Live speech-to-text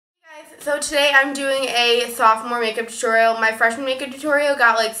So today I'm doing a sophomore makeup tutorial. My freshman makeup tutorial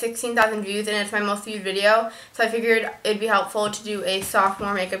got like 16,000 views and it's my most viewed video. So I figured it'd be helpful to do a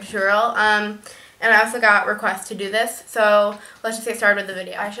sophomore makeup tutorial. And I also got requests to do this. So let's just get started with the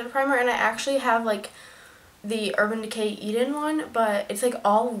video. Eyeshadow primer, and I actually have like the Urban Decay Eden one, but it's like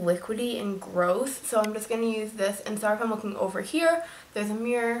all liquidy and gross. So I'm just going to use this. And sorry if I'm looking over here. There's a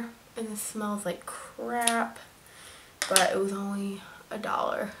mirror and this smells like crap. But it was only $1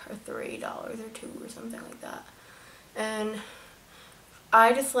 or $3 or $2 or something like that. And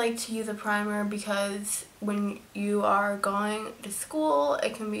I just like to use a primer because when you are going to school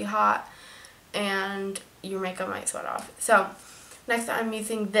it can be hot and your makeup might sweat off. So next I'm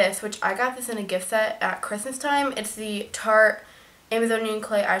using this, which I got this in a gift set at Christmas time. It's the Tarte Amazonian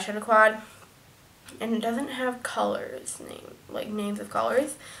Clay Eyeshadow Quad, and it doesn't have colors, names of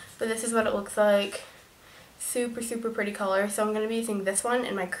colors, but this is what it looks like. Super pretty color. So I'm going to be using this one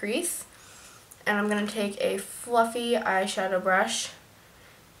in my crease, and I'm going to take a fluffy eyeshadow brush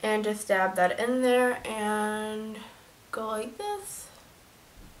and just dab that in there and go like this,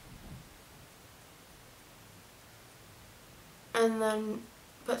 and then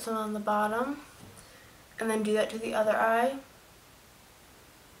put some on the bottom, and then do that to the other eye.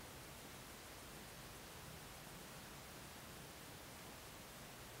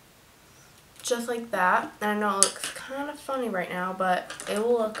 Just like that. And I know it looks kind of funny right now, but it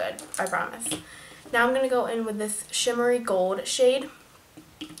will look good, I promise. Now I'm going to go in with this shimmery gold shade,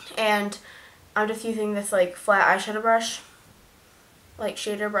 and I'm just using this like flat eyeshadow brush, like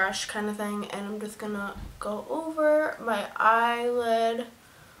shader brush kind of thing, and I'm just going to go over my eyelid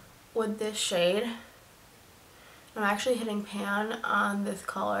with this shade. I'm actually hitting pan on this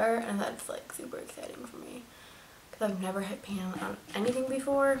color, and that's like super exciting for me because I've never hit pan on anything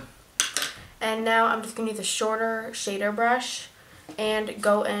before. And now I'm just going to use a shorter shader brush and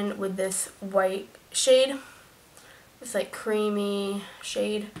go in with this white shade, this like creamy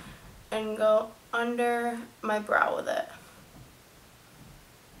shade, and go under my brow with it.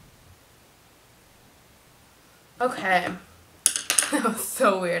 Okay, that was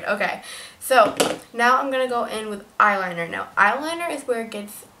so weird. Okay, so now I'm going to go in with eyeliner. Now eyeliner is where it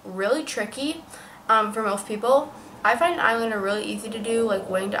gets really tricky for most people. I find eyeliner really easy to do, like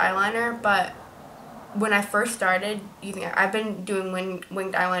winged eyeliner, but when I first started using it, I've been doing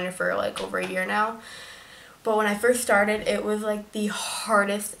winged eyeliner for like over a year now, but when I first started it was like the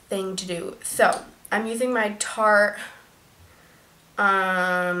hardest thing to do. So I'm using my Tarte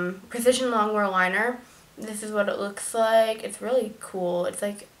Precision Longwear Liner. This is what it looks like. It's really cool. It's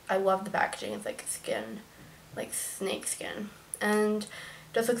like, I love the packaging. It's like skin, like snake skin, and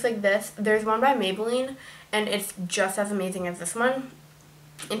just looks like this. There's one by Maybelline, and it's just as amazing as this one.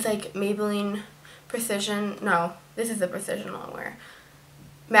 It's like Maybelline Precision, no, this is the Precision Longwear.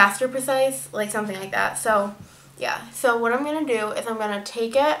 Master Precise, like something like that. So, yeah. So what I'm going to do is I'm going to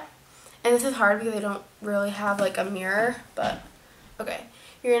take it, and this is hard because I don't really have like a mirror, but okay.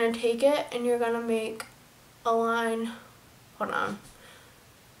 You're going to take it and you're going to make a line, hold on.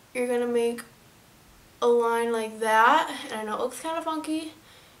 You're going to make a line like that, and I know it looks kind of funky,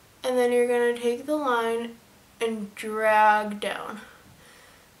 and then you're going to take the line and drag down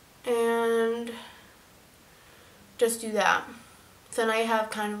and just do that. So now you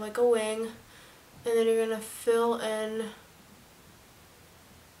have kind of like a wing, and then you're going to fill in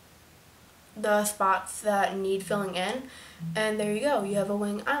the spots that need filling in, and there you go, you have a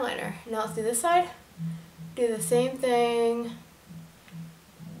wing eyeliner. Now let's do this side. Do the same thing,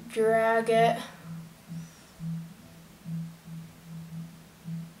 drag it,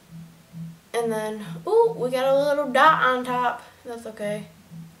 and then, ooh, we got a little dot on top. That's okay.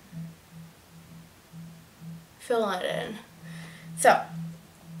 Fill it in. So,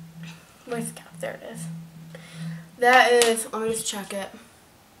 where's the cap? There it is. That is, let me just check it.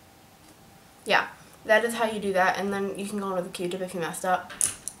 Yeah, that is how you do that, and then you can go on with a Q-tip if you messed up.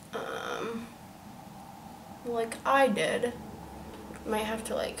 Like I did. You might have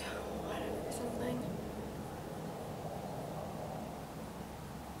to like, whatever, something.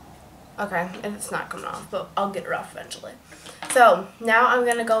 Okay, it's not coming off, but I'll get it off eventually. So now I'm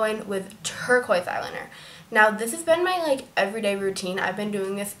going to go in with turquoise eyeliner. Now this has been my like everyday routine. I've been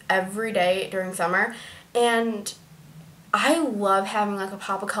doing this every day during summer, and I love having like a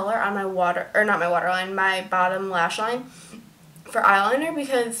pop of color on my my bottom lash line for eyeliner,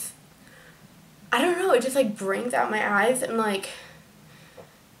 because I don't know, it just like brings out my eyes, and like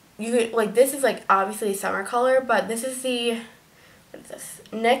you could, like, this is like obviously summer color, but this is the, what is this,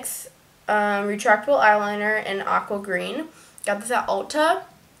 NYX retractable eyeliner in aqua green. Got this at Ulta.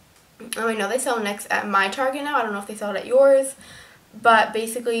 I know they sell NYX at my Target now. I don't know if they sell it at yours, But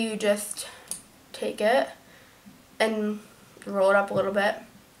basically you just take it and roll it up a little bit.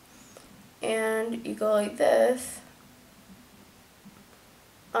 And you go like this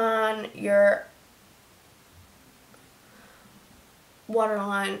on your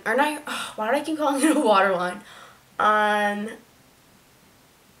waterline, or not, why do I keep calling it a waterline? On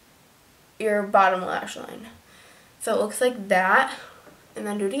your bottom lash line. So it looks like that, and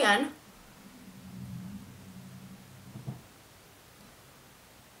then do it again.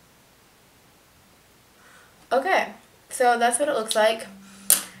 Okay, so that's what it looks like.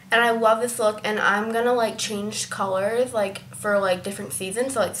 And I love this look, and I'm gonna like change colors like for like different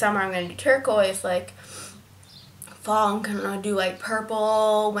seasons. So like summer I'm gonna do turquoise, like fall I'm gonna do like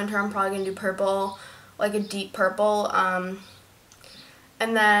purple, winter I'm probably gonna do purple, like a deep purple, and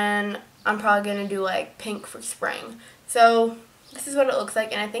then I'm probably gonna do like pink for spring. So this is what it looks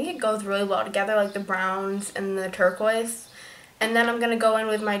like, and I think it goes really well together, like the browns and the turquoise. And then I'm gonna go in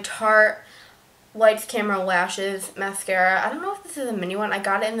with my Tarte Lights Camera Lashes mascara. I don't know if this is a mini one. I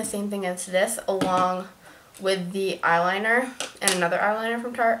got it in the same thing as this, along with the eyeliner and another eyeliner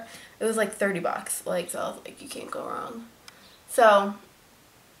from Tarte. It was like 30 bucks. Like, so I was like, you can't go wrong. So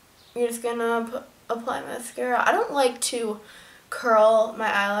you're just gonna apply mascara. I don't like to curl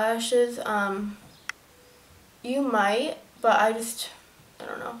my eyelashes. You might, but I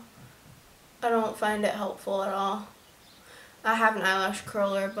don't know. I don't find it helpful at all. I have an eyelash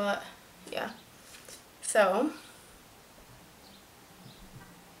curler, but yeah. So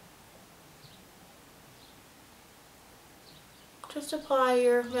just apply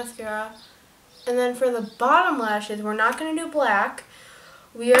your mascara. And then for the bottom lashes, we're not going to do black.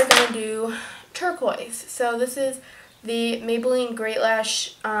 We are going to do turquoise. So this is the Maybelline Great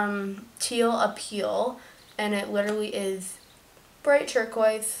Lash Teal Appeal. And it literally is bright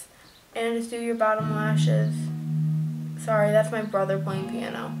turquoise. And just do your bottom lashes. Sorry, that's my brother playing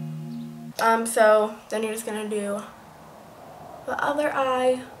piano. So then you're just going to do the other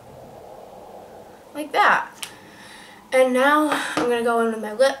eye like that. And now I'm going to go in with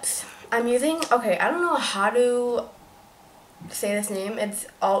my lips. I'm using, okay, I don't know how to say this name. It's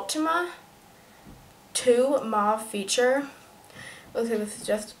Ultima 2 Mauve Feature. Looks like this is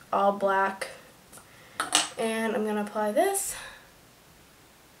just all black. And I'm going to apply this.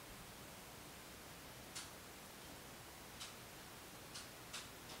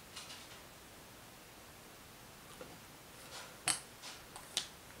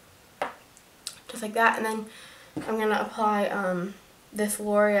 Just like that. And then I'm going to apply this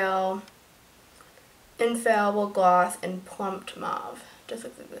L'Oreal Infallible Gloss in Plumped Mauve. Just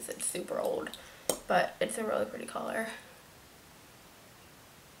looks like this. It's super old, but it's a really pretty color.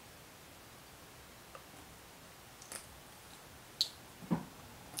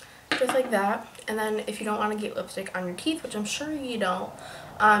 Just like that. And then if you don't want to get lipstick on your teeth, which I'm sure you don't,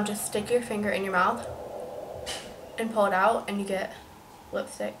 just stick your finger in your mouth and pull it out, and you get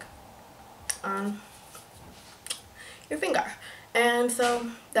lipstick on your finger. And so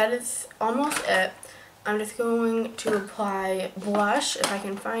that is almost it. I'm just going to apply blush if I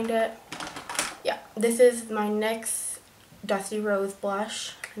can find it. Yeah, this is my NYX Dusty Rose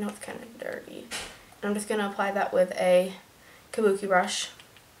blush. I know it's kind of dirty. I'm just going to apply that with a kabuki brush.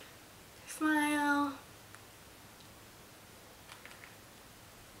 Smile.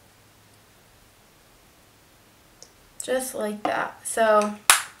 Just like that. So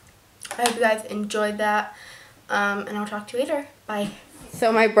I hope you guys enjoyed that, and I'll talk to you later. Bye.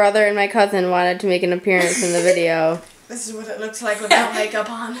 So my brother and my cousin wanted to make an appearance in the video. This is what it looks like without makeup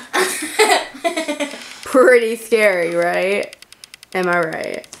on. Pretty scary, right? Am I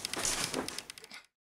right?